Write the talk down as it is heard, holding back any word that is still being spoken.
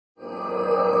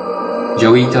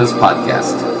JOI ITO'S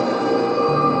PODCAST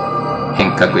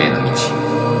変革への道。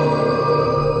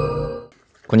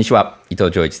こんにちは、伊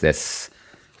藤浄一です。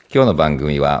今日の番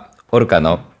組はオルカ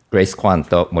のグレイス・クワン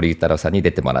と森優太郎さんに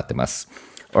出てもらってます。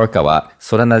オルカは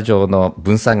ソラナ上の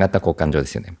分散型交換所で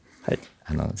すよね。はい。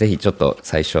ぜひちょっと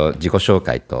最初自己紹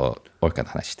介とオルカの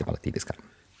話してもらっていいですか。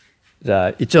じゃ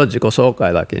あ一応自己紹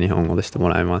介だけ日本語でしても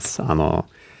らいます。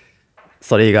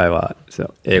それ以外は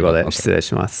英語で失礼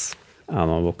します。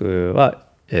僕は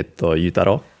優太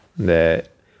郎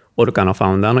でオルカのフ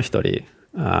ァウンダーの一人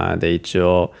で、一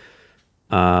応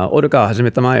オルカを始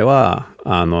めた前はイ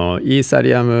ーサ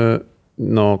リアム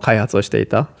の開発をしてい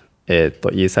た、イ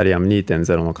ーサリアム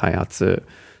 2.0 の開発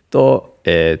と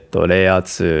レイヤー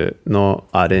2の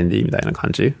R&D みたいな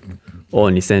感じを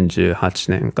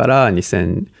2018年から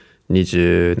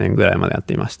2020年ぐらいまでやっ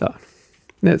ていました。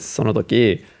でその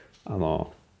時グ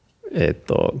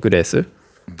レース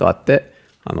と会って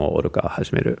オルカを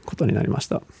始めることになりまし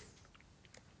た。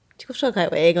自己紹介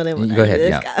は英語でも大丈夫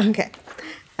ですか？ Okay.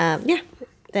 Yeah.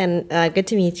 Then good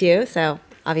to meet you. So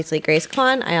obviously Grace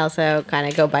Kwan. I also kind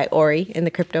of go by Ori in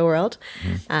the crypto world.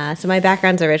 So my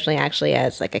background's originally actually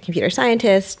as like a computer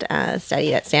scientist,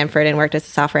 studied at Stanford and worked as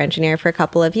a software engineer for a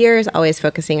couple of years, always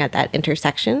focusing at that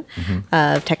intersection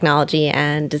of technology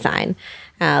and design.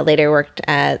 Later worked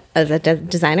as a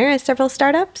designer at several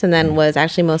startups, and then was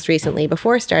actually most recently,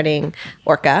 before starting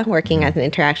Orca, working as an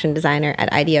interaction designer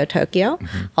at IDEO Tokyo,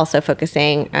 also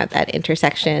focusing at that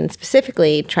intersection,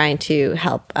 specifically trying to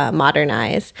help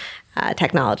modernize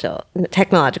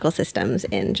technological systems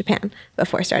in Japan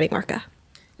before starting Orca.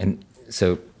 And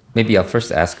so maybe I'll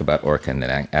first ask about Orca and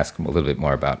then I ask a little bit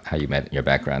more about how you met and your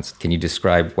backgrounds. Can you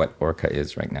describe what Orca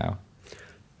is right now?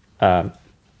 For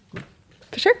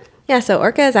sure. Yeah, so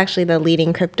Orca is actually the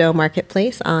leading crypto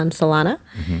marketplace on Solana.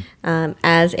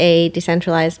 As a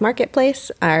decentralized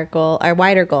marketplace, our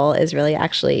wider goal is really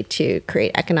actually to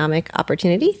create economic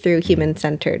opportunity through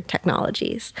human-centered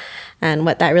technologies. And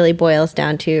what that really boils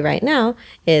down to right now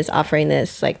is offering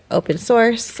this like open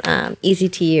source, easy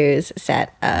to use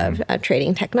set of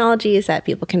trading technologies that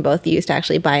people can both use to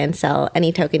actually buy and sell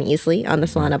any token easily on the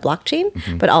Solana blockchain,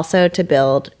 but also to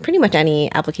build pretty much any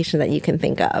application that you can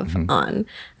think of on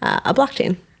a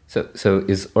blockchain. So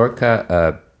is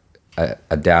Orca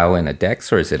a DAO and a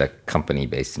DEX, or is it a company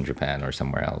based in Japan or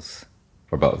somewhere else,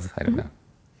 or both? I don't know.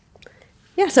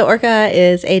 Yeah, so Orca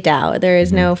is a DAO. There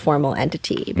is no formal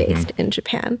entity based in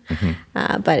Japan,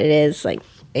 but it is like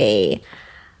a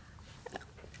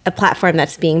platform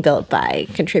that's being built by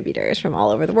contributors from all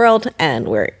over the world, and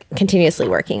we're continuously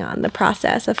working on the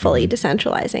process of fully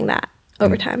decentralizing that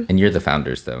over time. And you're the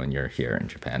founders, though, and you're here in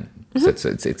Japan. So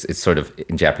it's sort of,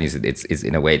 in Japanese, it's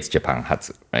in a way it's Japan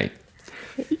Hatsu, right?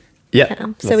 Yeah,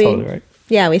 that's totally right.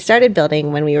 Yeah, we started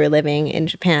building when we were living in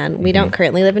Japan. We don't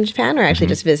currently live in Japan. We're actually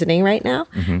just visiting right now.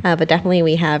 But definitely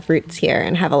we have roots here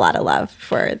and have a lot of love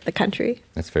for the country.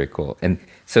 That's very cool. And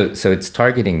so it's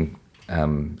targeting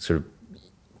sort of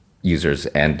users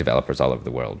and developers all over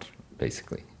the world,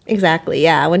 basically. Exactly,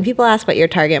 yeah. When people ask what your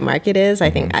target market is, I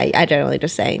think I generally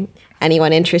just say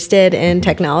anyone interested in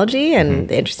technology and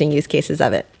the interesting use cases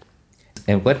of it.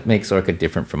 And what makes Orca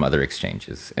different from other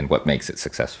exchanges, and what makes it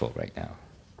successful right now?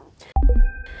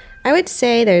 I would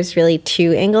say there's really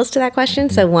two angles to that question.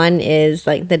 So one is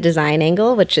like the design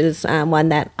angle, which is one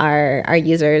that our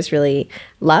users really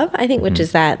love, I think, which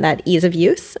is that ease of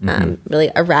use,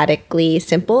 really a radically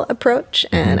simple approach,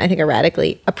 and I think a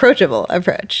radically approachable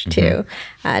approach to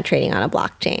trading on a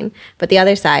blockchain. But the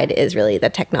other side is really the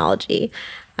technology.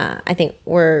 I think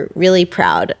we're really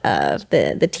proud of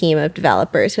the team of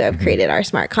developers who have created our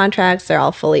smart contracts. They're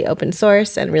all fully open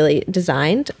source and really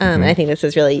designed. And I think this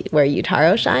is really where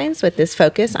Yutaro shines, with this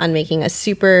focus on making a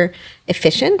super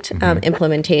efficient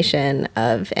implementation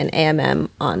of an AMM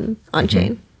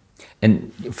on-chain.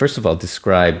 And first of all,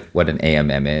 describe what an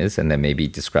AMM is, and then maybe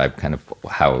describe kind of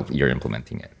how you're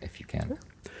implementing it, if you can.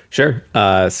 Sure.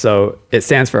 So it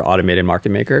stands for Automated Market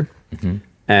Maker.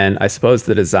 And I suppose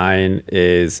the design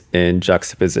is in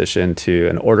juxtaposition to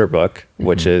an order book,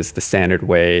 which is the standard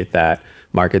way that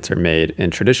markets are made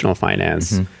in traditional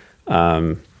finance.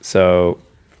 So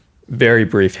very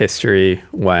brief history: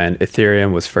 when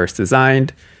Ethereum was first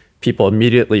designed, people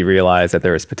immediately realized that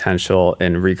there was potential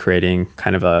in recreating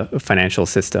kind of a financial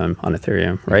system on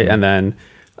Ethereum, right? And then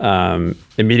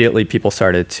immediately people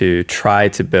started to try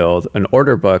to build an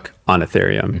order book on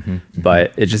Ethereum,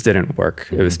 but it just didn't work.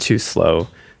 It was too slow.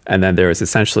 And then there was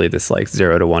essentially this like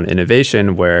 0 to 1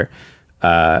 innovation where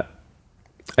I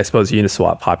suppose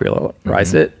Uniswap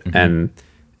popularized it. And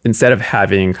instead of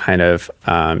having kind of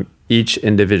each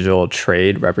individual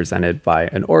trade represented by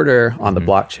an order on the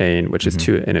blockchain, which is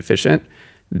too inefficient,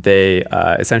 they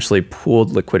essentially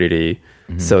pooled liquidity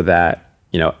so that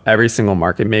every single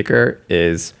market maker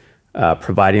is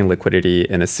providing liquidity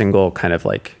in a single kind of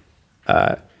like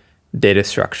data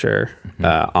structure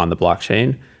on the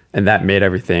blockchain, and that made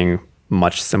everything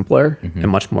much simpler and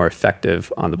much more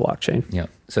effective on the blockchain. Yeah.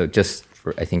 So just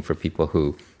I think for people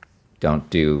who don't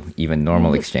do even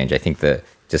normal exchange, I think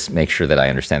just make sure that I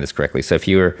understand this correctly. So if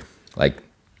you were like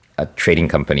a trading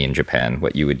company in Japan,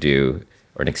 what you would do,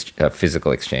 or a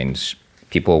physical exchange,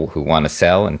 people who want to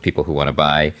sell and people who want to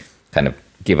buy kind of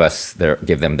give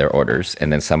them their orders,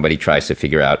 and then somebody tries to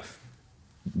figure out,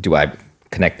 do I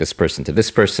connect this person to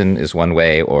this person is one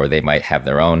way, or they might have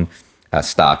their own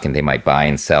stock and they might buy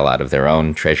and sell out of their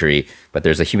own treasury, but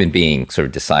there's a human being sort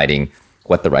of deciding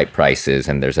what the right price is,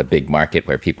 and there's a big market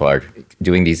where people are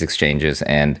doing these exchanges,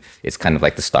 and it's kind of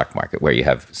like the stock market where you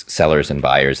have sellers and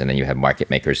buyers, and then you have market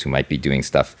makers who might be doing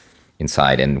stuff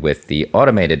inside. And with the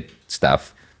automated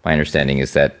stuff, my understanding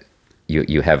is that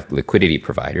you have liquidity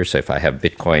providers. So if I have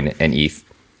Bitcoin and ETH,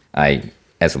 I,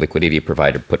 as a liquidity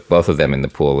provider, put both of them in the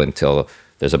pool until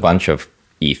there's a bunch of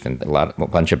ETH and a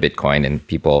bunch of Bitcoin, and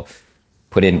people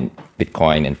put in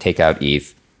Bitcoin and take out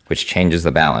ETH, which changes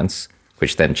the balance,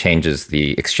 which then changes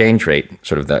the exchange rate,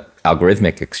 sort of the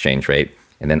algorithmic exchange rate.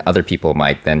 And then other people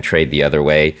might then trade the other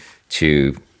way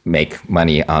to make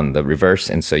money on the reverse.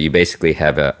 And so you basically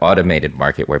have an automated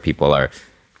market where people are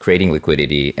creating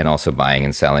liquidity and also buying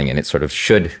and selling, and it sort of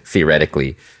should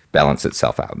theoretically balance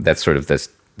itself out. That's sort of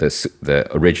the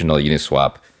original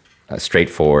Uniswap,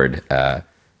 straightforward,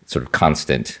 sort of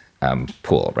constant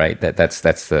pool, right? That's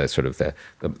the sort of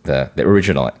the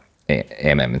original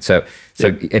AMM. And so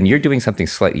and you're doing something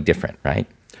slightly different, right?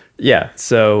 Yeah.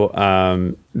 So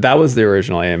that was the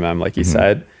original AMM, like you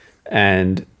said,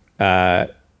 and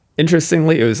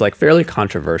interestingly, it was like fairly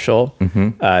controversial,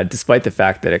 despite the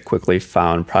fact that it quickly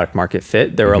found product market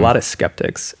fit. There were a lot of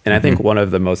skeptics. And I think one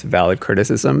of the most valid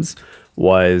criticisms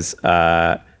was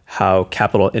how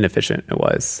capital inefficient it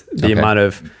was. The amount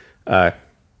of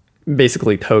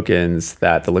basically tokens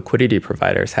that the liquidity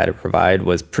providers had to provide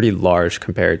was pretty large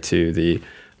compared to the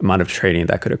amount of trading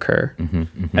that could occur.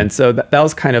 And so that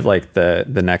was kind of like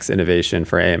the next innovation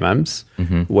for AMMs,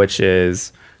 which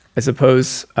is, I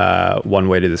suppose one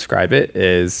way to describe it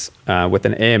is with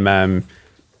an AMM,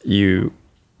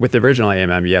 with the original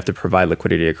AMM, you have to provide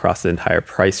liquidity across the entire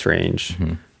price range.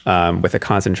 With a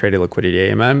concentrated liquidity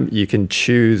AMM, you can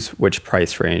choose which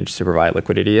price range to provide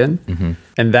liquidity in.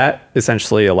 And that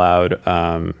essentially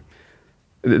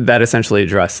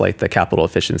addressed like the capital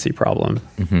efficiency problem.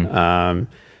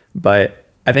 But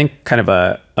I think kind of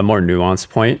a more nuanced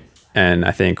point, and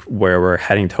I think where we're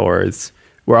heading towards,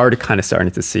 we're already kind of starting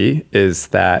to see, is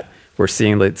that we're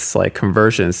seeing this like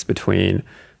convergence between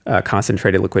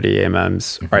concentrated liquidity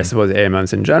AMMs, or I suppose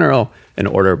AMMs in general, and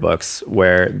order books,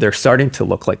 where they're starting to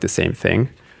look like the same thing.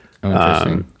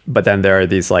 But then there are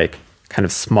these like kind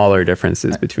of smaller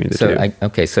differences between the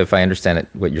two. So if I understand it,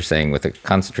 what you're saying with a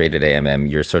concentrated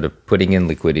AMM, you're sort of putting in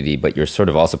liquidity, but you're sort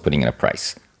of also putting in a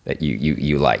price that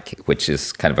you like, which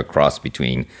is kind of a cross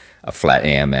between a flat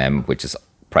AMM, which is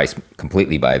priced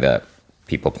completely by the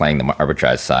people playing the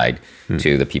arbitrage side,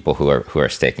 to the people who are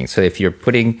staking. So if you're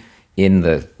putting in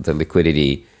the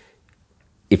liquidity,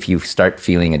 if you start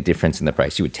feeling a difference in the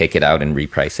price, you would take it out and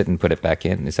reprice it and put it back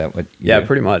in? Is that what you do?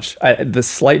 Pretty much. The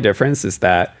slight difference is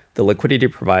that the liquidity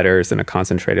providers in a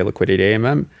concentrated liquidity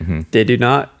AMM, they do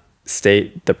not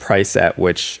state the price at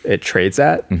which it trades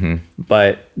at,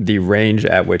 but the range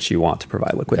at which you want to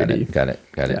provide liquidity. Got it.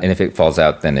 Yeah. And if it falls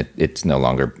out, then it's no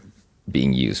longer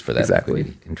being used for that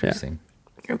liquidity. Interesting.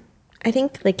 Yeah. I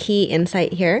think the key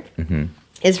insight here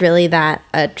is really that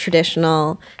a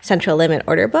traditional central limit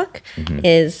order book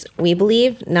is, we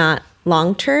believe, not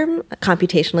long-term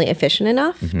computationally efficient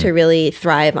enough to really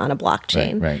thrive on a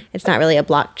blockchain. Right. It's not really a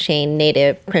blockchain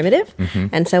native primitive.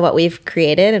 And so what we've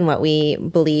created and what we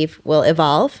believe will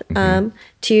evolve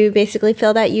to basically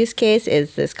fill that use case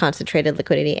is this concentrated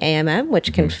liquidity AMM,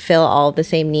 which can fill all the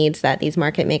same needs that these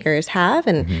market makers have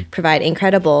and provide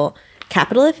incredible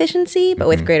capital efficiency, but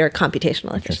with greater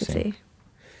computational efficiency.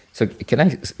 So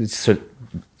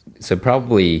so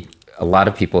probably a lot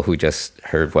of people who just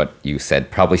heard what you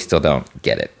said probably still don't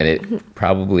get it. And it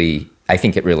probably, I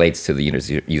think it relates to the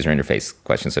user interface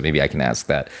question. So maybe I can ask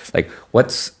that. Like,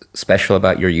 what's special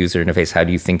about your user interface? How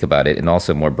do you think about it? And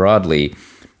also more broadly,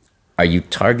 are you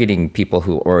targeting people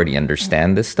who already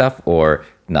understand this stuff or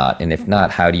not? And if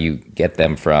not, how do you get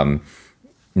them from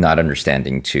not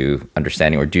understanding to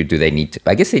understanding? Or do they need to,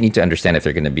 I guess they need to understand if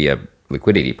they're going to be a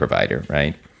liquidity provider,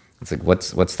 right? It's like,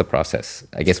 what's the process?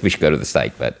 I guess we should go to the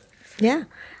site, but. Yeah.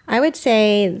 I would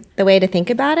say the way to think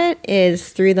about it is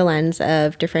through the lens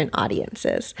of different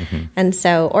audiences. And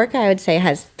so Orca, I would say,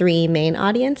 has three main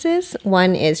audiences.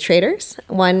 One is traders,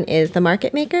 one is the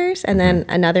market makers, and then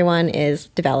another one is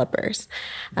developers.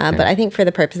 But I think for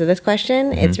the purpose of this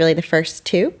question, it's really the first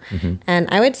two. And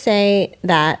I would say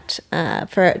that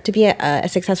to be a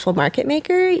successful market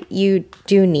maker, you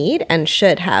do need and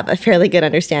should have a fairly good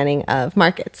understanding of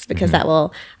markets, because that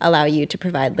will allow you to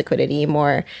provide liquidity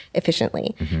more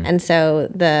efficiently. And so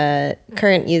the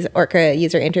current Orca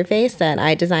user interface that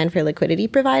I designed for liquidity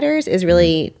providers is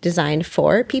really designed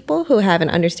for people who have an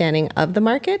understanding of the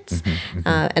markets.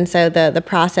 And so the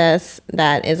process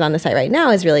that is on the site right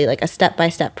now is really like a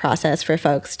step-by-step process for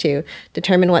folks to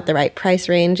determine what the right price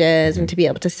range is and to be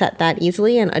able to set that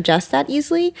easily and adjust that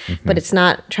easily. But it's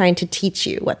not trying to teach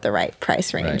you what the right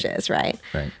price range is, right?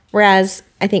 Whereas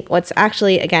I think what's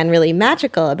actually, again, really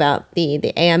magical about the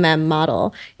AMM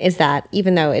model is that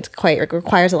even though it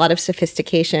requires a lot of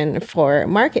sophistication for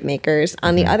market makers,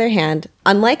 on the other hand,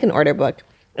 unlike an order book,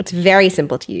 it's very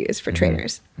simple to use for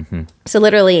traders. So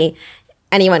literally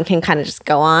anyone can kind of just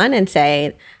go on and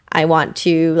say, I want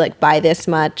to like buy this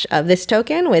much of this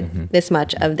token with this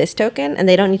much of this token, and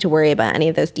they don't need to worry about any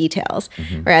of those details.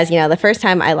 Whereas, you know, the first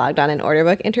time I logged on an order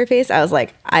book interface, I was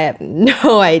like, I have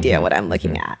no idea what I'm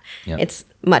looking at. It's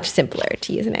much simpler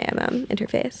to use an AMM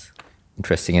interface.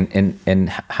 Interesting. And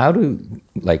how do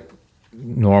like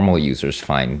normal users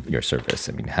find your service?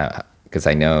 I mean, how? Because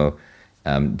I know,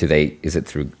 is it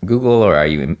through Google, or are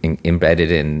you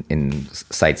embedded in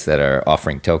sites that are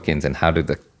offering tokens, and how do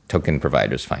the token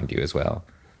providers find you as well?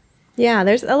 Yeah,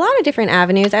 there's a lot of different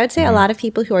avenues. I would say a lot of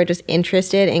people who are just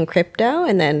interested in crypto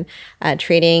and then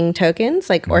trading tokens.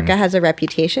 Like Orca has a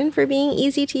reputation for being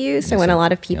easy to use. So when a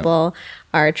lot of people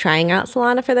are trying out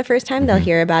Solana for the first time, they'll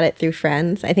hear about it through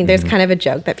friends. I think there's kind of a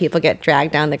joke that people get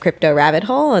dragged down the crypto rabbit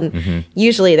hole, and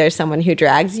usually there's someone who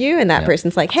drags you, and that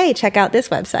person's like, hey, check out this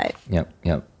website.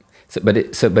 But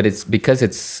it's because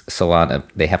it's Solana,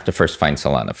 they have to first find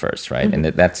Solana first, right? And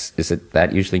is it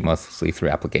that usually mostly through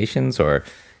applications, or,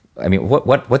 I mean,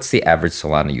 what's the average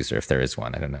Solana user, if there is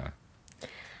one? I don't know.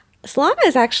 Solana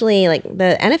is actually, like,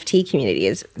 the NFT community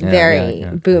is very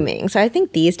booming. So I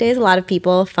think these days a lot of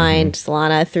people find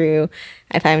Solana through,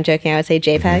 if I'm joking, I would say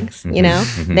JPEGs, you know?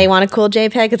 They want a cool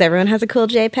JPEG because everyone has a cool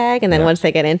JPEG. And then once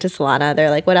they get into Solana,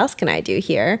 they're like, what else can I do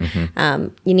here?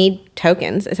 You need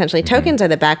tokens. Essentially, tokens are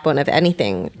the backbone of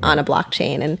anything on a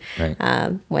blockchain.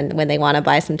 And when they want to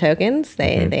buy some tokens,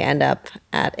 they end up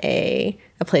at a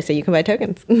place that you can buy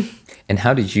tokens. And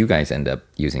how did you guys end up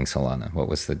using Solana? What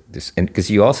was because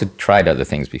you also tried other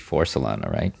things before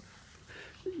Solana, right?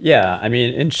 Yeah, I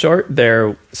mean, in short,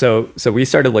 so we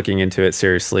started looking into it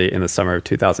seriously in the summer of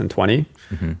 2020.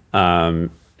 And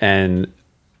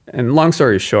long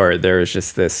story short, there was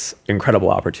just this incredible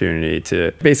opportunity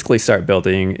to basically start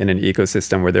building in an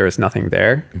ecosystem where there was nothing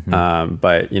there.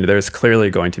 But, you know, there's clearly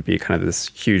going to be kind of this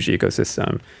huge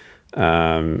ecosystem.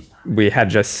 We had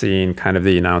just seen kind of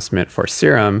the announcement for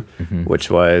Serum, which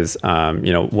was,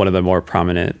 you know, one of the more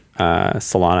prominent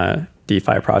Solana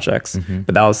DeFi projects,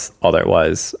 but that was all there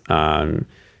was.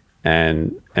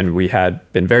 And we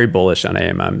had been very bullish on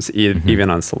AMMs, even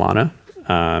on Solana.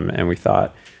 And we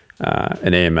thought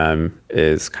an AMM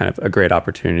is kind of a great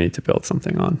opportunity to build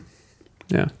something on.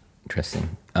 Yeah.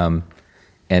 Interesting.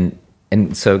 And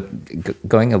so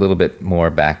going a little bit more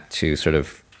back to sort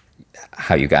of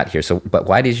how you got here. So, but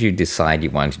why did you decide you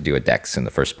wanted to do a DEX in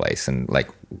the first place? And like,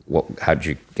 how did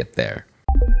you get there?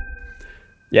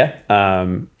 Yeah,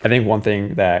 I think one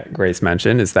thing that Grace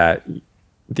mentioned is that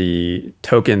the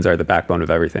tokens are the backbone of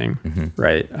everything,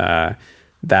 right?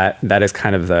 That is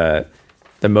kind of the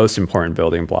most important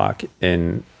building block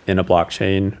in a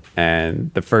blockchain.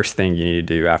 And the first thing you need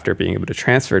to do after being able to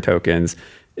transfer tokens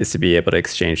is to be able to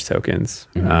exchange tokens.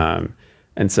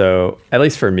 And so, at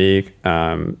least for me,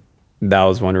 that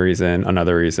was one reason.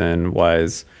 Another reason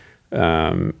was,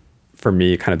 for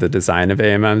me, kind of the design of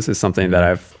AMMs is something that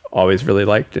I've always really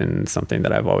liked, and something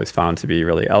that I've always found to be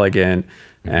really elegant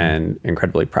and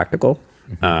incredibly practical.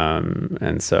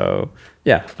 And so,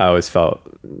 yeah, I always felt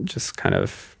just kind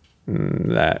of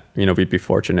that, you know, we'd be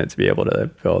fortunate to be able to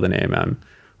build an AMM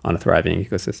on a thriving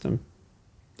ecosystem.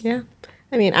 Yeah.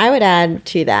 I mean, I would add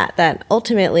to that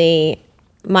ultimately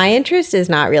my interest is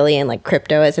not really in like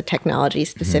crypto as a technology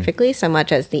specifically, so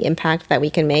much as the impact that we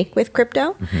can make with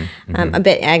crypto. I'm a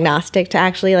bit agnostic to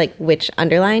actually like which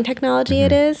underlying technology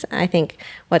it is. I think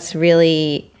what's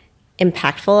really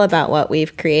impactful about what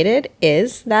we've created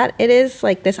is that it is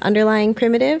like this underlying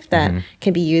primitive that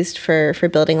can be used for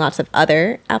building lots of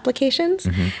other applications.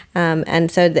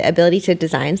 And so the ability to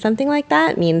design something like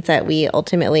that means that we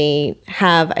ultimately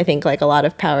have, I think, like a lot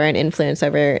of power and influence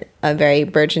over a very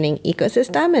burgeoning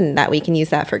ecosystem, and that we can use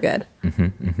that for good.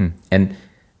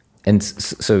 And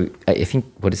so I think,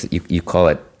 what is it? You call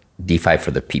it DeFi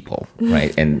for the people,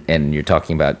 right? And you're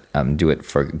talking about do it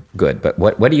for good. But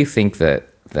what do you think that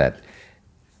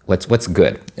what's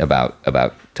good about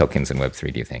tokens and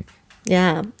Web3, do you think?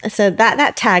 Yeah. So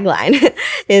that tagline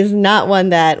is not one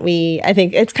that I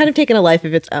think it's kind of taken a life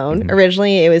of its own.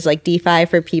 Originally, it was like DeFi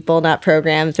for people, not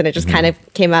programs. And it just kind of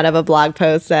came out of a blog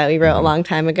post that we wrote a long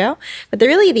time ago. But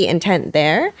the intent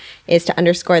there is to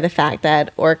underscore the fact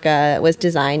that Orca was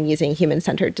designed using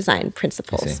human-centered design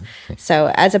principles.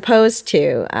 So as opposed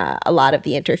to a lot of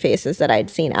the interfaces that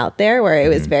I'd seen out there, where it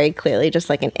was very clearly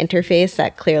just like an interface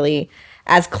that clearly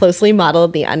as closely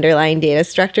modeled the underlying data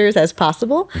structures as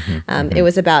possible. It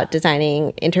was about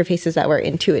designing interfaces that were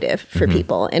intuitive for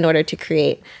people in order to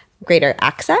create greater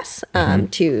access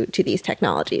to these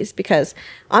technologies. Because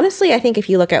honestly, I think if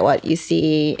you look at what you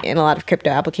see in a lot of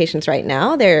crypto applications right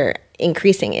now, they're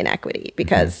increasing inequity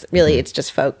because really it's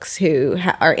just folks who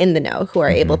are in the know who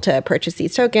are able to purchase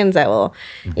these tokens that will,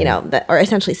 that or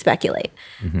essentially speculate.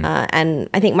 And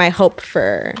I think my hope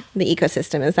for the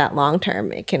ecosystem is that long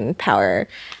term it can power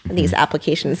these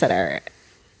applications that are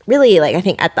really, like, I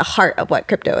think at the heart of what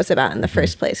crypto is about in the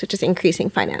first place, which is increasing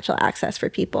financial access for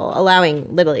people,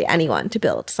 allowing literally anyone to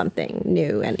build something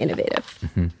new and innovative.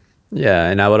 Yeah,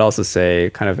 and I would also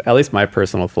say kind of, at least my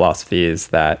personal philosophy is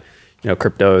that,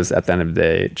 crypto is at the end of the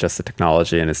day just a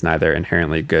technology, and it's neither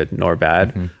inherently good nor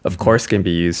bad. Of course, can be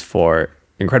used for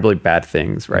incredibly bad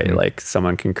things, right? Like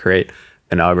someone can create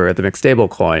an algorithmic stable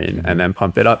coin and then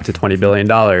pump it up to $20 billion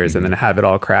and then have it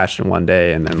all crash in one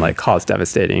day and then like cause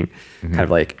devastating kind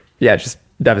of like, just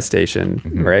devastation,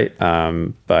 right?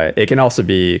 But it can also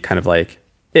be kind of like,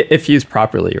 if used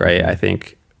properly, right? I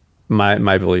think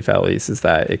my belief at least is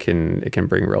that it can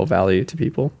bring real value to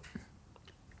people.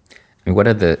 And what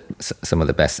are some of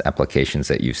the best applications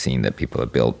that you've seen that people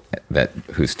have built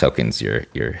whose tokens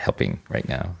you're helping right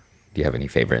now? Do you have any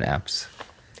favorite apps?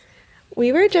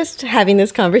 We were just having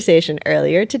this conversation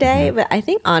earlier today, but I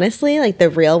think honestly, like the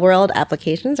real world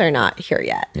applications are not here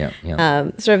yet.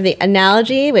 Sort of the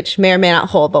analogy, which may or may not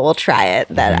hold, but we'll try it,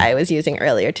 that I was using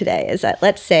earlier today is that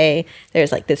let's say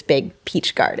there's like this big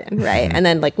peach garden, right? And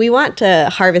then like we want to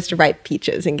harvest ripe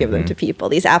peaches and give them to people.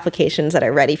 These applications that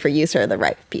are ready for use are the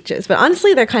ripe peaches. But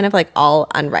honestly, they're kind of like all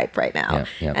unripe right now.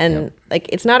 Like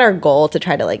it's not our goal to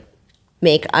try to like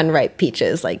make unripe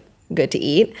peaches like good to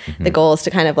eat. The goal is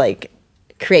to kind of like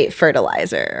create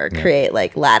fertilizer or create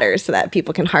like ladders so that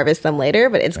people can harvest them later,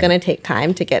 but it's going to take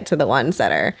time to get to the ones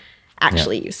that are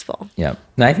actually useful. No,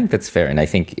 I think that's fair. And I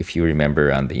think if you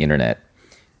remember on the internet,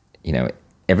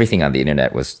 everything on the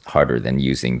internet was harder than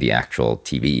using the actual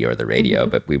TV or the radio,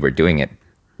 but we were doing it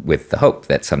with the hope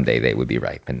that someday they would be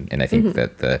ripe. And I think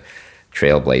that the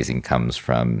trailblazing comes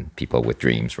from people with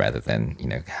dreams rather than,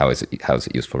 how is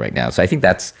it useful right now? So I think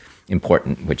that's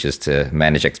important, which is to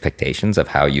manage expectations of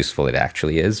how useful it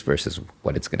actually is versus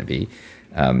what it's going to be.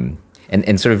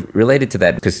 And sort of related to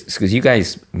that, because you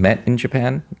guys met in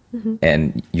Japan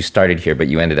and you started here, but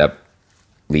you ended up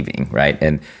leaving, right?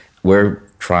 And we're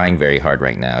trying very hard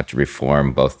right now to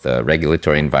reform both the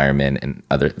regulatory environment and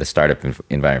the startup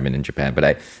environment in Japan.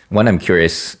 But I'm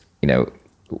curious,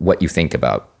 what you think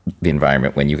about the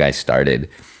environment when you guys started,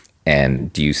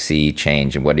 and do you see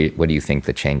change, and what do you think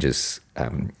the changes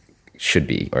should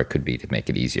be or could be to make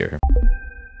it easier?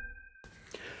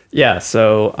 Yeah,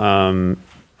 so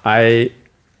I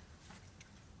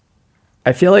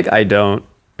feel like I don't,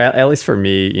 at least for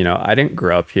me, I didn't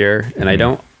grow up here and I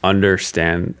don't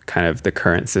understand kind of the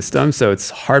current system. So it's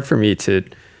hard for me to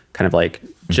kind of like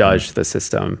judge the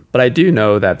system. But I do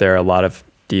know that there are a lot of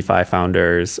DeFi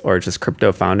founders or just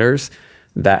crypto founders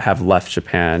that have left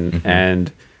Japan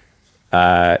and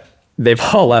they've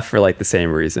all left for like the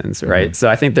same reasons, right? So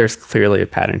I think there's clearly a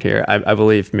pattern here. I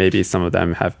believe maybe some of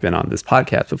them have been on this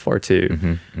podcast before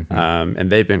too,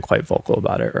 and they've been quite vocal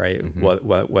about it, right?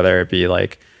 Whether it be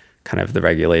like kind of the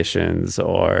regulations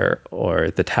or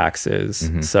the taxes.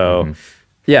 So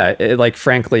yeah, like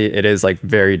frankly, it is like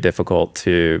very difficult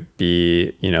to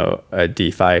be, a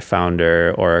DeFi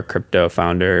founder or a crypto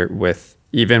founder with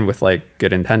like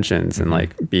good intentions and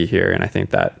like be here. And I think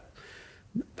that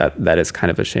is kind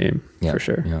of a shame for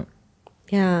sure.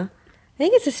 Yeah. I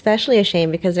think it's especially a shame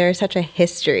because there is such a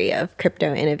history of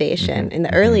crypto innovation in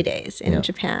the early days in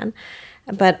Japan.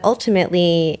 But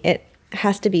ultimately,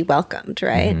 has to be welcomed,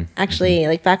 right? Actually,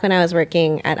 like back when I was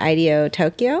working at IDEO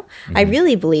Tokyo, I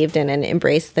really believed in and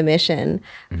embraced the mission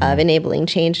of enabling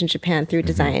change in Japan through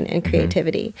design and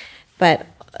creativity. But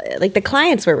like the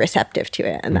clients were receptive to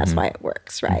it, and that's why it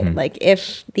works, right? Like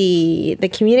if the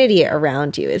community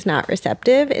around you is not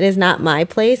receptive, it is not my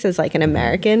place as like an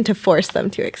American to force them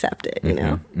to accept it, you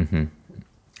know?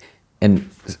 And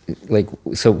like,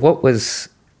 so what was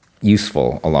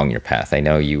useful along your path? I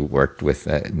know you worked with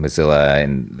Mozilla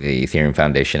and the Ethereum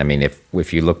Foundation. I mean,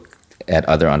 if you look at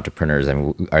other entrepreneurs, I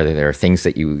mean, are there things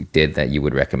that you did that you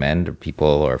would recommend, or people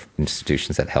or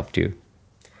institutions that helped you?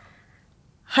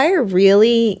 Hire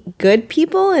really good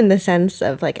people in the sense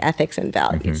of like ethics and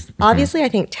values. Obviously, I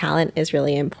think talent is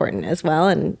really important as well.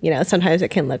 And, you know, sometimes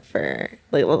it can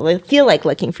feel like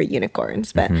looking for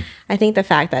unicorns. But I think the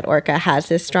fact that Orca has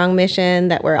this strong mission,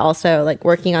 that we're also like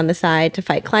working on the side to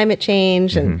fight climate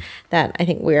change, and that I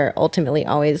think we're ultimately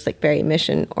always like very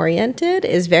mission oriented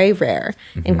is very rare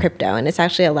in crypto. And it's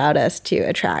actually allowed us to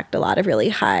attract a lot of really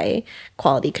high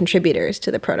quality contributors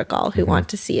to the protocol who want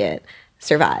to see it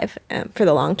survive for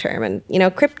the long term. And, you know,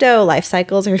 crypto life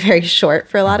cycles are very short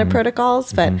for a lot of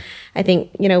protocols, but I think,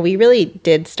 you know, we really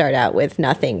did start out with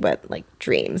nothing but like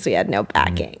dreams. We had no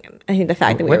backing. And I think the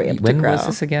fact that we were able to grow. When was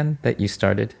this again that you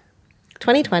started?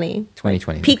 2020.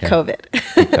 2020. Peak COVID.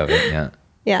 Peak COVID, yeah.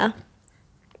 Yeah.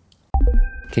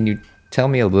 Can you tell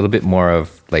me a little bit more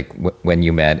of like when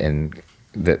you met and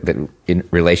the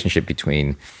relationship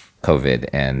between COVID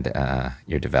and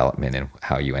your development and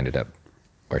how you ended up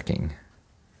working?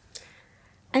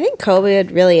 I think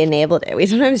COVID really enabled it. We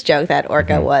sometimes joke that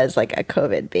Orca was like a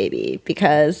COVID baby,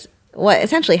 because what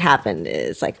essentially happened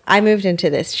is like I moved into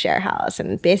this share house,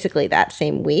 and basically that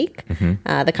same week,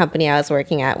 the company I was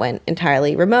working at went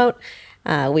entirely remote.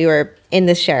 We were in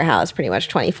this share house pretty much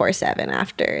 24/7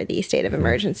 after the state of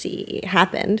emergency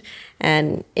happened.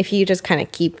 And if you just kind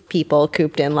of keep people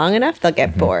cooped in long enough, they'll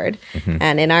get bored.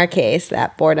 And in our case,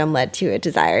 that boredom led to a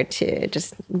desire to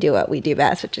just do what we do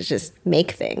best, which is just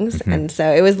make things. And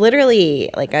so it was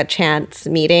literally like a chance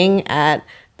meeting at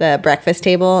the breakfast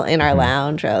table in our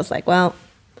lounge. I was like, well,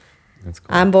 that's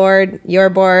cool. I'm bored. You're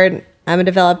bored. I'm a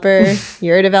developer.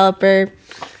 You're a developer.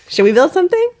 Should we build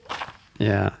something?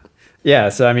 Yeah,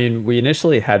 so I mean, we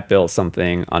initially had built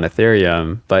something on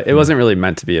Ethereum, but it wasn't really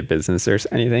meant to be a business or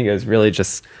anything. It was really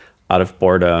just out of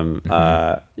boredom,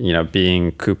 you know,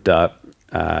 being cooped up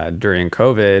during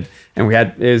COVID. And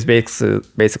it was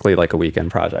basically like a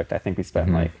weekend project. I think we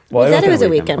spent like... Well, we said it was a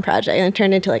weekend project, and it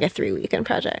turned into like a 3-weekend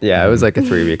project. Yeah, it was like a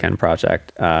 3-weekend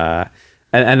project. And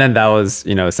then that was,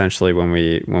 you know, essentially when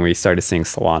we started seeing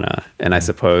Solana. And I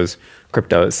suppose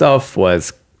crypto itself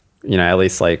was, you know, at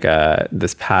least like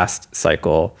this past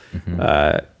cycle,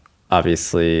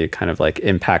 obviously kind of like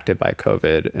impacted by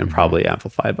COVID and probably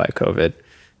amplified by COVID.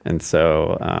 And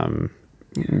so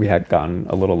we had gotten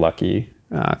a little lucky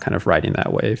kind of riding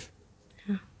that wave.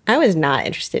 I was not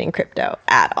interested in crypto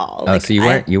at all. Oh, like, so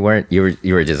you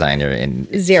were a designer, and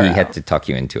Zero. He had to talk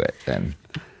you into it then.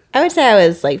 I would say I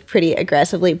was like pretty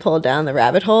aggressively pulled down the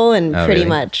rabbit hole and pretty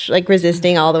much like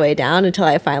resisting all the way down until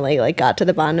I finally like got to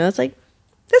the bottom. And I was like,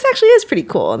 this actually is pretty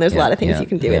cool, and there's a lot of things you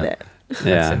can do with it.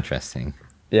 That's interesting.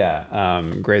 Yeah,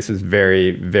 Grace was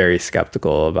very, very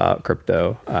skeptical about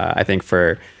crypto. I think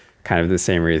for kind of the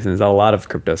same reasons that a lot of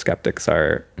crypto skeptics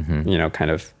are, you know,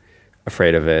 kind of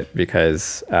afraid of it,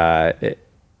 because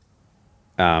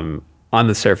on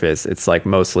the surface, it's like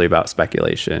mostly about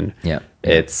speculation. Yeah.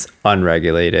 It's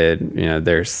unregulated. You know,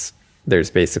 there's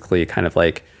basically kind of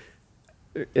like,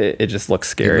 it just looks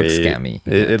scary. It looks scammy.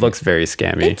 It looks very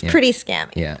scammy. It's pretty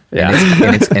scammy. Yeah.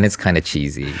 And it's kind of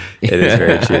cheesy. It is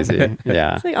very cheesy.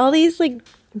 Yeah. It's like all these like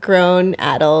grown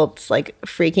adults like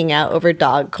freaking out over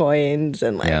dog coins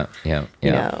and like,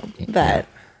 you know, but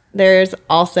there's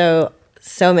also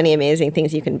so many amazing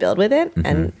things you can build with it.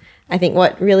 And I think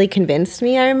what really convinced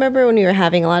me, I remember when we were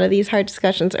having a lot of these hard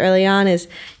discussions early on, is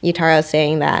Yutaro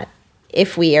saying that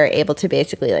if we are able to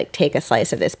basically like take a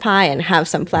slice of this pie and have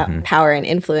some power and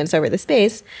influence over the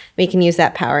space, we can use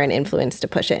that power and influence to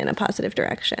push it in a positive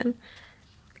direction.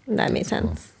 And that made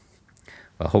sense. Cool.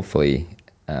 Well, hopefully,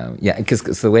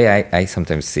 because the way I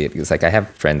sometimes see it is like I have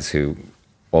friends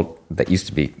that used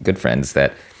to be good friends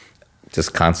that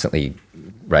just constantly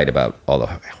write about all the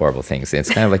horrible things. And it's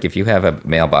kind of like if you have a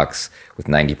mailbox with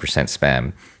 90%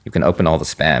 spam, you can open all the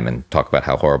spam and talk about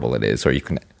how horrible it is, or you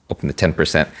can open the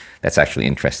 10% that's actually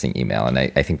interesting email. And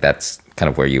I think that's kind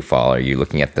of where you fall. Are you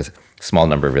looking at the small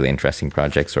number of really interesting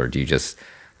projects, or do you just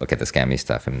look at the scammy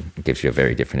stuff and it gives you a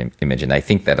very different image? And I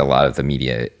think that a lot of the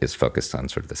media is focused on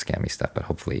sort of the scammy stuff, but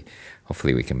hopefully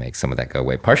we can make some of that go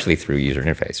away, partially through user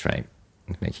interface, right?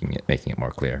 making it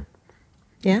more clear.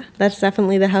 Yeah, that's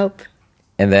definitely the hope.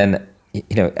 And then,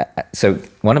 so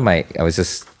I was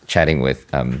just chatting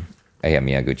with Aya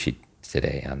Miyaguchi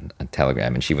today on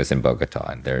Telegram, and she was in Bogota,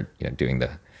 and they're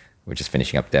we're just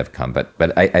finishing up DevCon,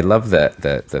 but I love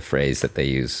the phrase that they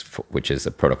use, which is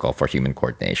a protocol for human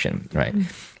coordination, right?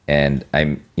 And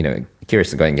I'm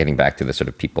curious, getting back to the sort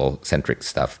of people-centric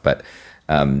stuff, but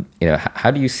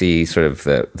how do you see sort of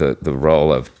the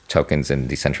role of tokens and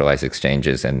decentralized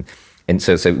exchanges? And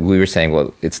so we were saying,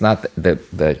 well, it's not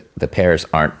the pairs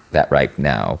aren't that ripe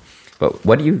now, but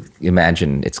what do you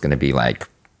imagine it's going to be like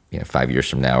 5 years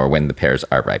from now, or when the pairs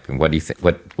are ripe? And what do you think?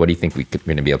 What do you think we're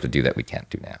going to be able to do that we can't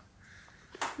do now?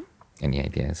 Any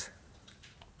ideas?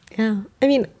 Yeah, I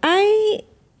mean, I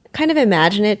kind of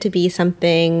imagine it to be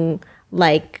something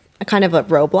like a kind of a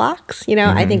Roblox.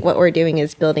 I think what we're doing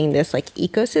is building this like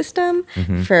ecosystem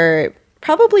for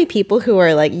probably people who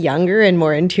are like younger and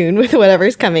more in tune with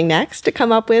whatever's coming next to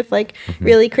come up with like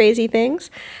really crazy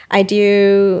things. I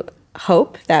do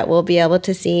hope that we'll be able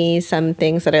to see some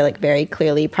things that are like very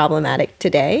clearly problematic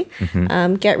today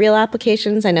get real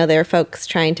applications. I know there are folks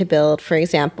trying to build, for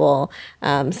example,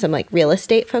 some like real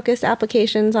estate focused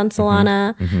applications on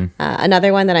Solana.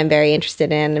 Another one that I'm very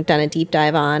interested in, I've done a deep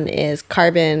dive on, is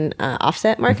carbon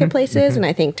offset marketplaces. And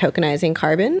I think tokenizing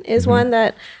carbon is one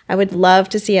that I would love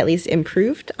to see at least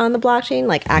improved on the blockchain,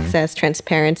 like access,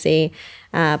 transparency.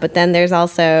 But then there's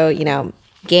also,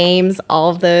 games, all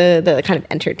of the kind of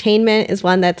entertainment is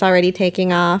one that's already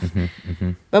taking off.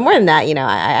 But more than that,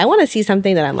 I want to see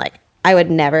something that I'm like, I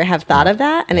would never have thought of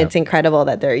that. And it's incredible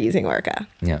that they're using Orca.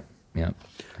 Yeah.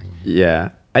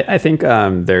 I think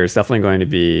there's definitely going to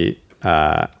be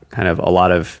kind of a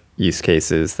lot of use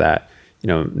cases that,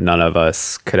 none of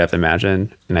us could have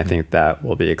imagined. And I think that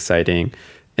will be exciting.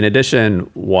 In addition,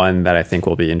 one that I think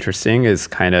will be interesting is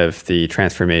kind of the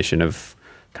transformation of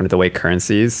kind of the way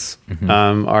currencies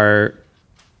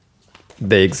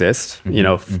they exist.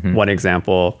 One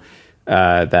example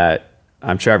that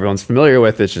I'm sure everyone's familiar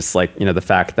with is just like, the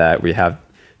fact that we have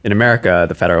in America,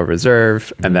 the Federal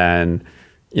Reserve, and then,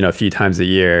 a few times a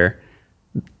year,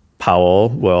 Powell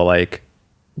will like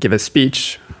give a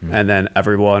speech and then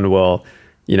everyone will,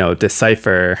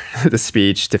 decipher the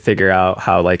speech to figure out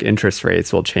how like interest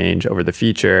rates will change over the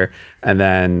future. And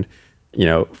then,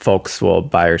 folks will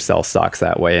buy or sell stocks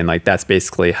that way. And like, that's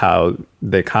basically how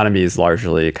the economy is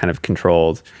largely kind of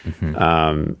controlled.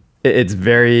 It's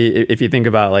very, if you think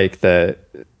about like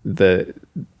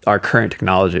our current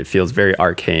technology, it feels very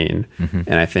arcane.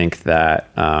 And I think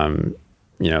that,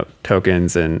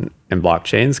 tokens and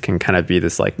blockchains can kind of be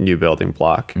this like new building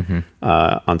block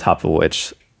on top of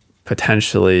which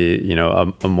potentially,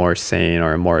 a more sane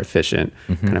or a more efficient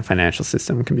kind of financial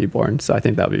system can be born. So I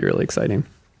think that would be really exciting.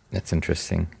 That's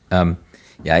interesting. I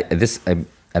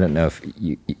don't know if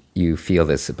you feel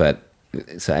this, but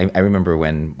so I remember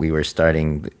when we were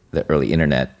starting the early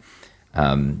internet,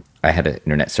 I had an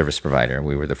internet service provider.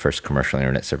 We were the first commercial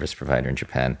internet service provider in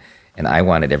Japan. And I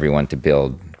wanted everyone to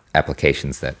build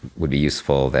applications that would be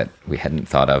useful that we hadn't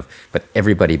thought of. But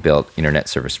everybody built internet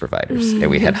service providers.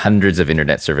 And we had hundreds of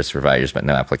internet service providers, but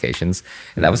no applications.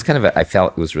 And that was kind of, I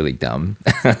felt it was really dumb.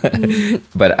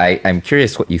 But I'm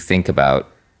curious what you think about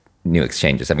new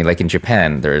exchanges. I mean, like in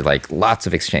Japan, there are like lots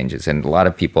of exchanges and a lot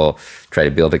of people try to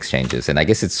build exchanges. And I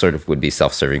guess it sort of would be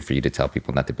self-serving for you to tell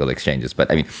people not to build exchanges. But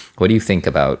I mean, what do you think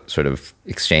about sort of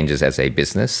exchanges as a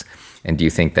business? And do you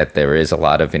think that there is a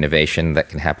lot of innovation that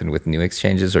can happen with new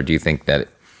exchanges? Or do you think that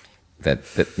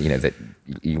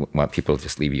you want people to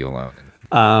just leave you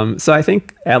alone? So I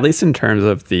think at least in terms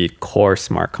of the core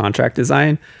smart contract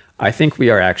design, I think we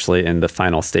are actually in the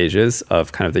final stages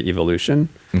of kind of the evolution.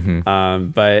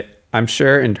 But I'm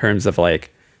sure in terms of like,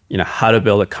 how to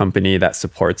build a company that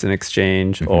supports an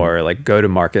exchange or like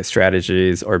go-to-market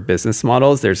strategies or business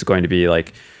models, there's going to be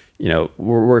like,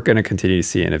 we're going to continue to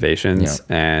see innovations.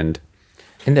 And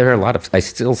there are a lot of, I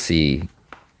still see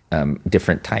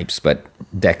different types, but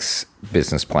DEX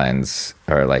business plans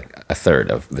are like a third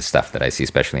of the stuff that I see,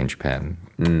 especially in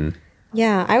Japan.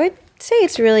 Yeah, I would say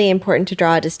it's really important to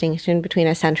draw a distinction between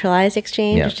a centralized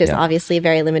exchange, which is obviously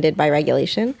very limited by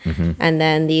regulation, and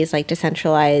then these like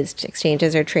decentralized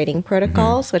exchanges or trading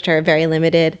protocols, which are very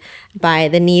limited by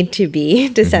the need to be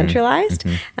decentralized.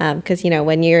 Because,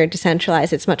 when you're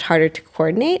decentralized, it's much harder to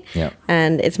coordinate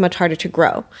and it's much harder to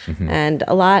grow. And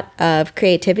a lot of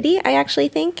creativity, I actually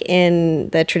think, in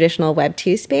the traditional Web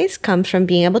 2 space comes from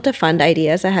being able to fund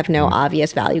ideas that have no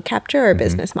obvious value capture or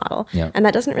business model. And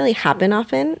that doesn't really happen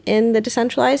often in entering the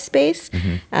decentralized space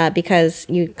because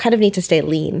you kind of need to stay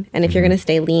lean. And if you're going to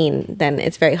stay lean, then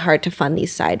it's very hard to fund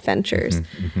these side ventures.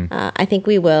 I think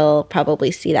we will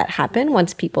probably see that happen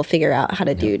once people figure out how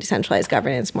to do decentralized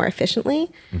governance more efficiently.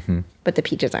 But the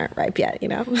peaches aren't ripe yet, you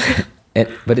know?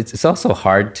 But it's also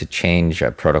hard to change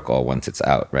a protocol once it's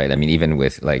out, right? I mean, even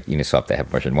with like Uniswap, they have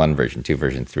version 1, version 2,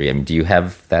 version 3. I mean, do you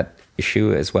have that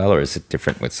issue as well, or is it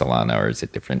different with Solana, or is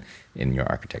it different in your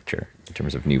architecture in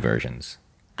terms of new versions?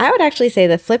 I would actually say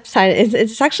the flip side is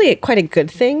it's actually quite a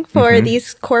good thing for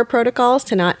these core protocols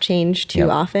to not change too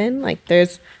often. Like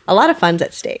there's a lot of funds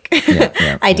at stake.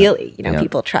 Ideally,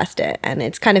 people trust it, and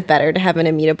it's kind of better to have an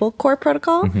immutable core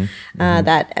protocol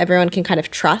that everyone can kind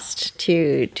of trust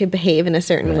to behave in a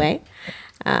certain way.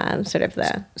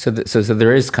 So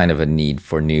there is kind of a need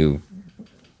for new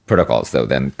protocols, though,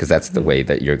 then, because that's the way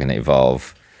that you're going to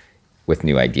evolve with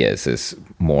new ideas, is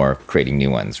more creating new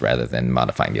ones rather than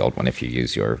modifying the old one if you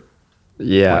use your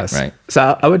point, right?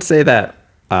 So I would say that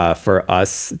for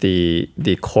us,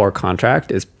 the core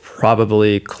contract is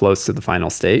probably close to the final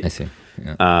state. I see.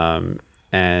 Yeah.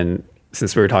 And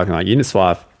since we were talking about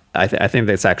Uniswap, I think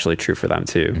that's actually true for them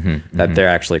too, that they're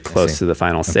actually close to the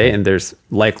final state, and there's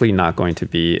likely not going to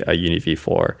be a Uni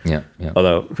v4,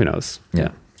 although who knows?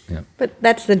 But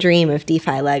that's the dream of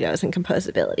DeFi Legos and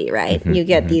composability, right? You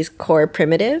get these core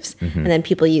primitives, and then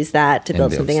people use that to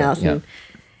build something else. And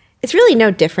it's really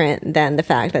no different than the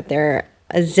fact that there are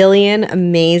a zillion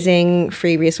amazing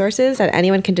free resources that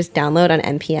anyone can just download on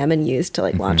NPM and use to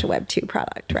like launch a Web 2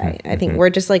 product, right? I think we're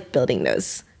just like building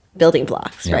those building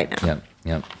blocks right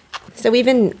now. So we've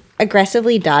been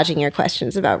aggressively dodging your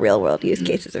questions about real world use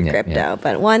cases of crypto,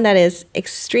 but one that is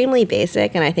extremely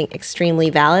basic and I think extremely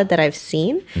valid that I've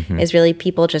seen is really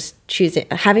people just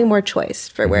having more choice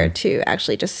for where to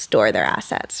actually just store their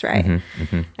assets, right?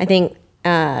 I think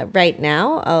right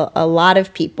now, a lot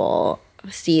of people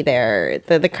see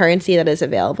the currency that is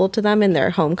available to them in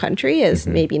their home country is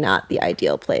maybe not the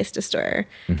ideal place to store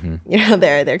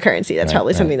their currency. That's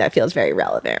probably something that feels very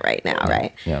relevant right now,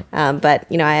 right? But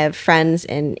I have friends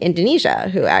in Indonesia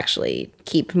who actually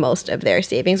keep most of their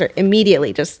savings or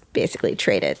immediately just basically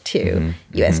trade it to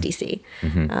USDC.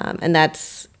 And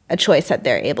that's a choice that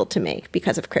they're able to make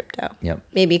because of crypto.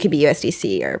 Maybe it could be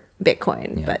USDC or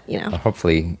Bitcoin, but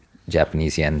hopefully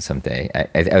Japanese yen someday.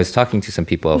 I was talking to some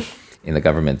people in the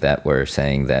government that were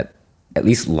saying that at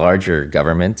least larger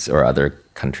governments or other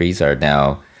countries are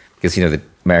now, because the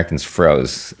Americans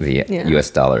froze the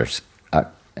US dollars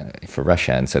for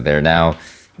Russia, and so they're now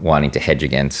wanting to hedge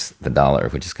against the dollar,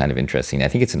 which is kind of interesting. I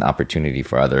think it's an opportunity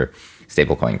for other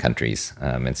stablecoin countries,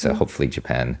 and so hopefully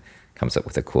Japan comes up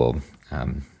with a cool.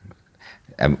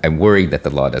 I'm worried that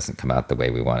the law doesn't come out the way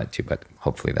we want it to, but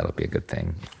hopefully that'll be a good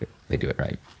thing if they do it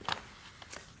right.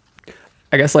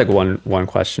 I guess like one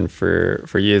question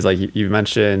for you is like you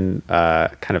mentioned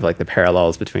kind of like the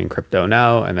parallels between crypto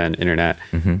now and then internet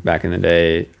back in the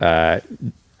day.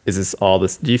 Is this all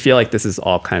this? Do you feel like this is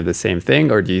all kind of the same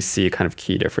thing, or do you see kind of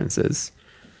key differences?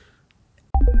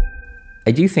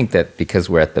 I do think that because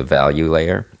we're at the value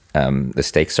layer, the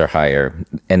stakes are higher.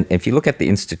 And if you look at the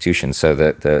institutions, so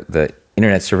the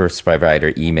internet service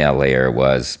provider email layer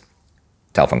was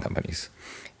telephone companies,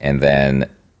 and then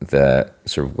the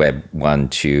sort of web 1,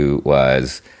 2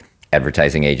 was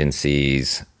advertising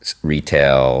agencies,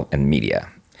 retail, and media.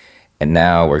 And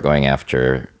now we're going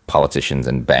after politicians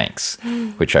and banks,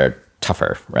 which are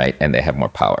tougher, right? And they have more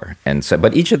power. And so,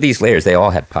 but each of these layers, they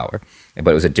all had power, but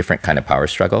it was a different kind of power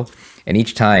struggle. And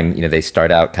each time, they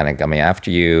start out kind of coming after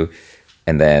you,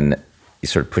 and then you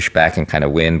sort of push back and kind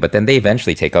of win, but then they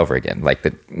eventually take over again. Like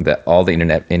all the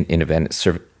internet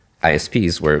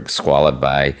ISPs were swallowed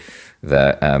by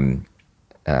the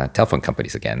telephone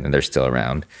companies again, and they're still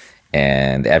around.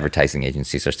 And the advertising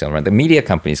agencies are still around. The media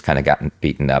companies kind of gotten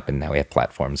beaten up, and now we have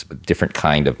platforms, but different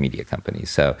kind of media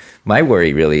companies. So my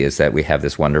worry really is that we have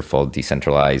this wonderful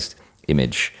decentralized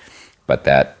image, but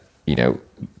that,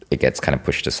 it gets kind of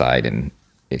pushed aside and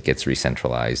it gets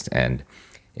re-centralized and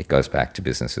it goes back to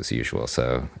business as usual.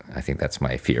 So I think that's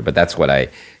my fear. But that's what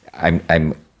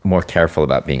I'm more careful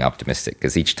about being optimistic,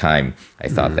 because each time I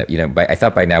thought that, I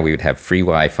thought by now we would have free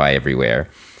Wi-Fi everywhere,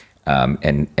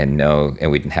 and we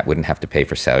wouldn't have to pay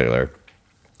for cellular.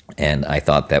 And I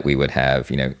thought that we would have,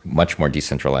 much more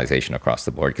decentralization across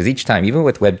the board, because each time, even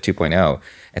with Web 2.0,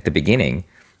 at the beginning,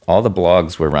 all the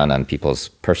blogs were run on people's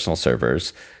personal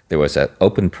servers. There was an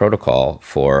open protocol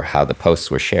for how the posts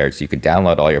were shared. So you could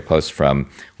download all your posts from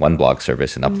one blog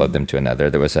service and upload them to another.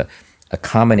 There was a a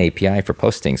common API for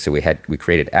posting. So we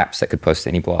created apps that could post to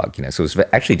any blog, you know, so it was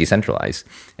actually decentralized.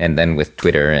 And then with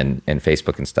Twitter and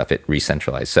Facebook and stuff, it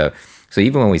re-centralized. So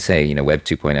even when we say, you know, Web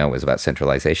 2.0 was about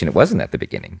centralization, it wasn't at the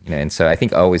beginning, you know. And so I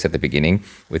think always at the beginning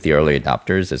with the early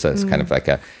adopters, there's a kind of like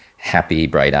a happy,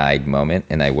 bright-eyed moment.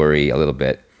 And I worry a little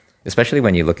bit, especially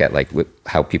when you look at like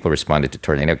how people responded to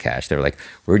Tornado Cash. They were like,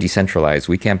 we're decentralized,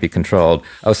 we can't be controlled.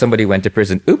 Oh, somebody went to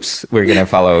prison. Oops, we're going to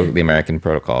follow the American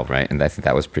protocol, right? And I think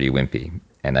that was pretty wimpy.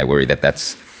 And I worry that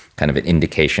that's kind of an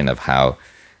indication of how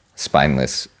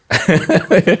spineless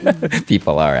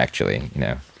people are actually, you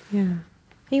know. Yeah.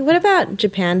 I mean, what about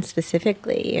Japan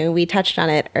specifically? You know, we touched on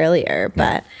it earlier,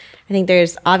 but I think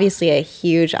there's obviously a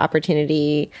huge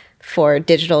opportunity for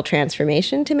digital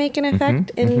transformation to make an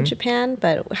effect in Japan.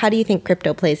 But how do you think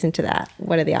crypto plays into that?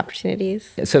 What are the opportunities?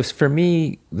 So for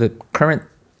me, the current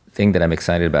thing that I'm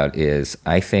excited about is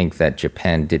I think that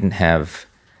Japan didn't have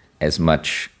as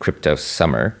much crypto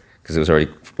summer because it was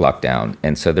already locked down.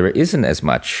 And so there isn't as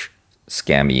much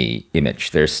scammy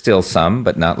image. There's still some,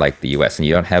 but not like the US. And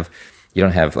you don't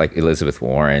have like Elizabeth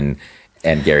Warren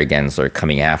and Gary Gensler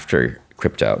coming after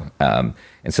crypto.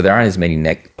 And so there aren't as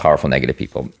many powerful negative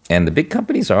people. And the big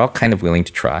companies are all kind of willing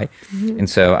to try. And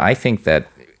so I think that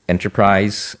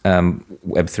enterprise,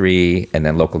 Web3, and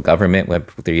then local government,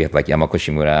 Web3, you have like Yamako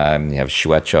Shimura, and you have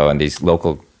Shuacho, and these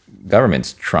local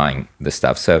governments trying this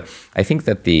stuff. So I think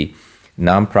that the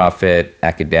nonprofit,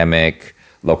 academic,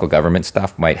 local government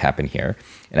stuff might happen here.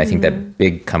 And I think that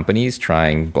big companies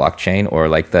trying blockchain, or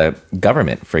like the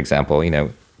government, for example, you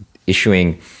know,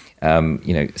 issuing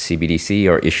CBDC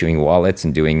or issuing wallets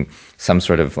and doing some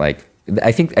sort of like,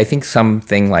 I think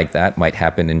something like that might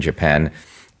happen in Japan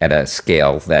at a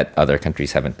scale that other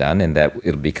countries haven't done, and that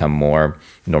it'll become more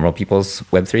normal people's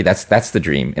Web3. That's the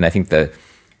dream. And I think the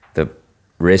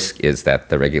risk is that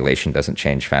the regulation doesn't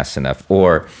change fast enough,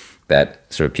 or that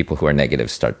sort of people who are negative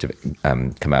start to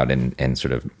come out and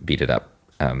sort of beat it up.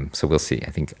 So we'll see. I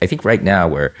think right now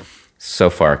we're so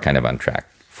far kind of on track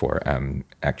for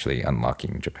actually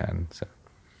unlocking Japan.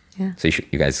 So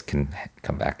you guys can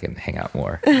come back and hang out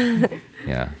more.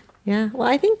 Yeah. Well,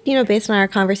 I think, you know, based on our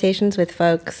conversations with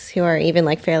folks who are even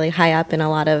like fairly high up in a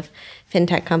lot of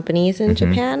fintech companies in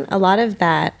Japan, a lot of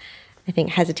that, I think,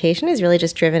 hesitation is really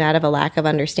just driven out of a lack of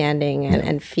understanding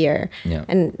and fear.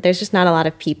 And there's just not a lot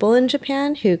of people in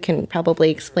Japan who can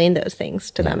probably explain those things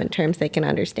to them in terms they can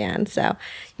understand. So,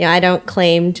 you know, I don't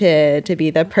claim to be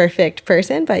the perfect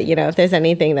person, but, you know, if there's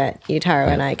anything that Yutaro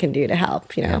and I can do to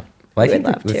help, you know, well, I think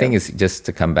the thing is just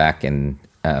to come back and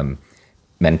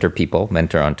mentor people,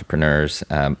 mentor entrepreneurs.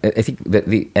 I think that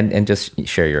and just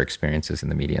share your experiences in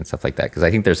the media and stuff like that, because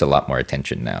I think there's a lot more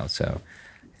attention now. So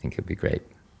I think it'd be great.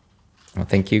 Well,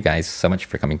 thank you guys so much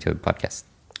for coming to the podcast.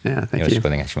 Yeah, thank you. よろしくお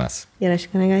願いします。よろし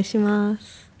くお願いしま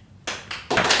す。